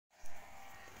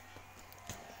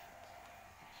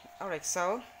Alright,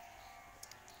 so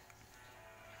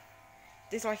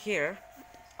this right here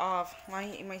of my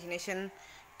imagination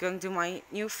going to my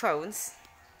new phones.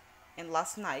 And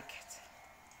last night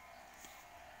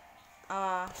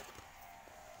uh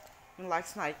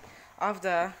of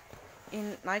the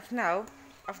in like now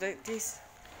of the this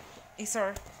is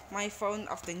our my phone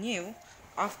of the new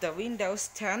of the Windows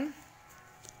 10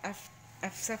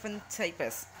 F7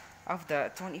 tapes of the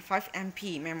 25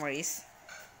 MP memories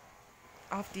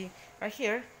of the right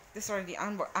here. These are the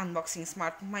unboxing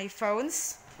smart my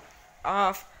phones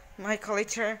of my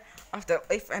collector of the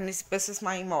if and this is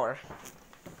my more.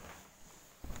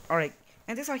 Alright,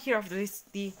 and these are here of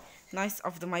the nice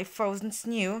of the my phones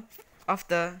new of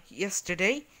the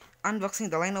yesterday unboxing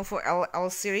the Lenovo LL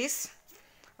series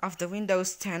of the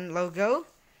Windows 10 logo.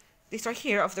 These are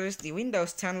here of the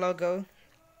Windows 10 logo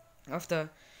of the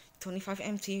 25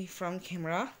 MT front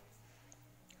camera,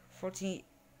 40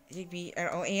 GB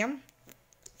RAM,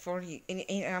 40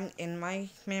 AM in my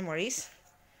memories,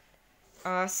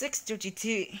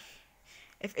 632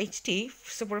 FHD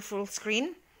super full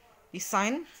screen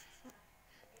design,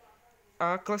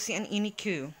 glossy and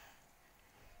unique.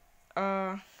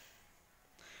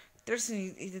 There's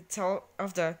the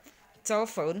of the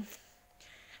telephone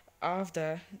of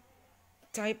the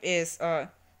type is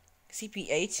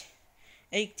CPH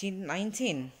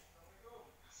 1819.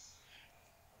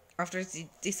 After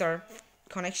these are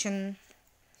connection,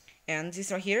 and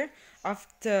these are here of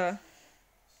the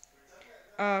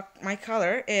my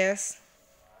color is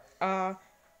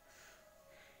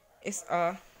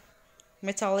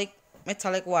metallic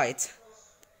white.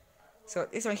 So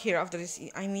this one here after this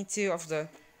IME2 of the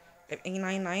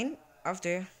 899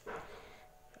 after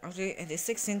the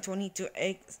 1622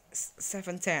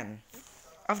 710.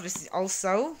 After this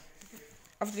also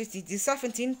after this the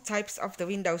 17 types of the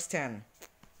Windows 10.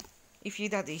 If you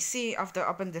that you see after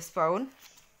open this phone,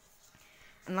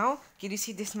 now can you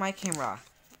see this my camera?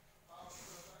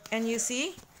 And you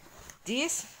see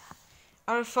this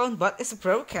our phone, but it's a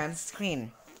broken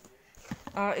screen.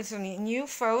 It's only new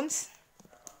phones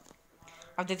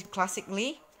updated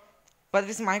classically, but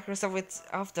with Microsoft with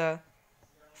of the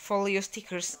folio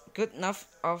stickers good enough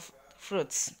of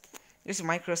fruits. There's a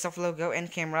Microsoft logo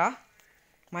and camera.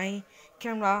 My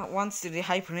camera wants to the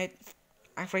hibernate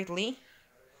accurately.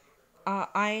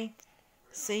 I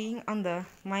seeing on the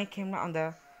my camera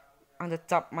on the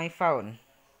top my phone,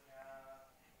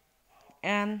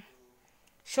 and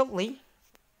shortly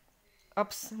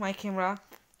ups my camera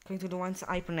going to the ones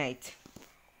hibernate.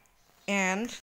 And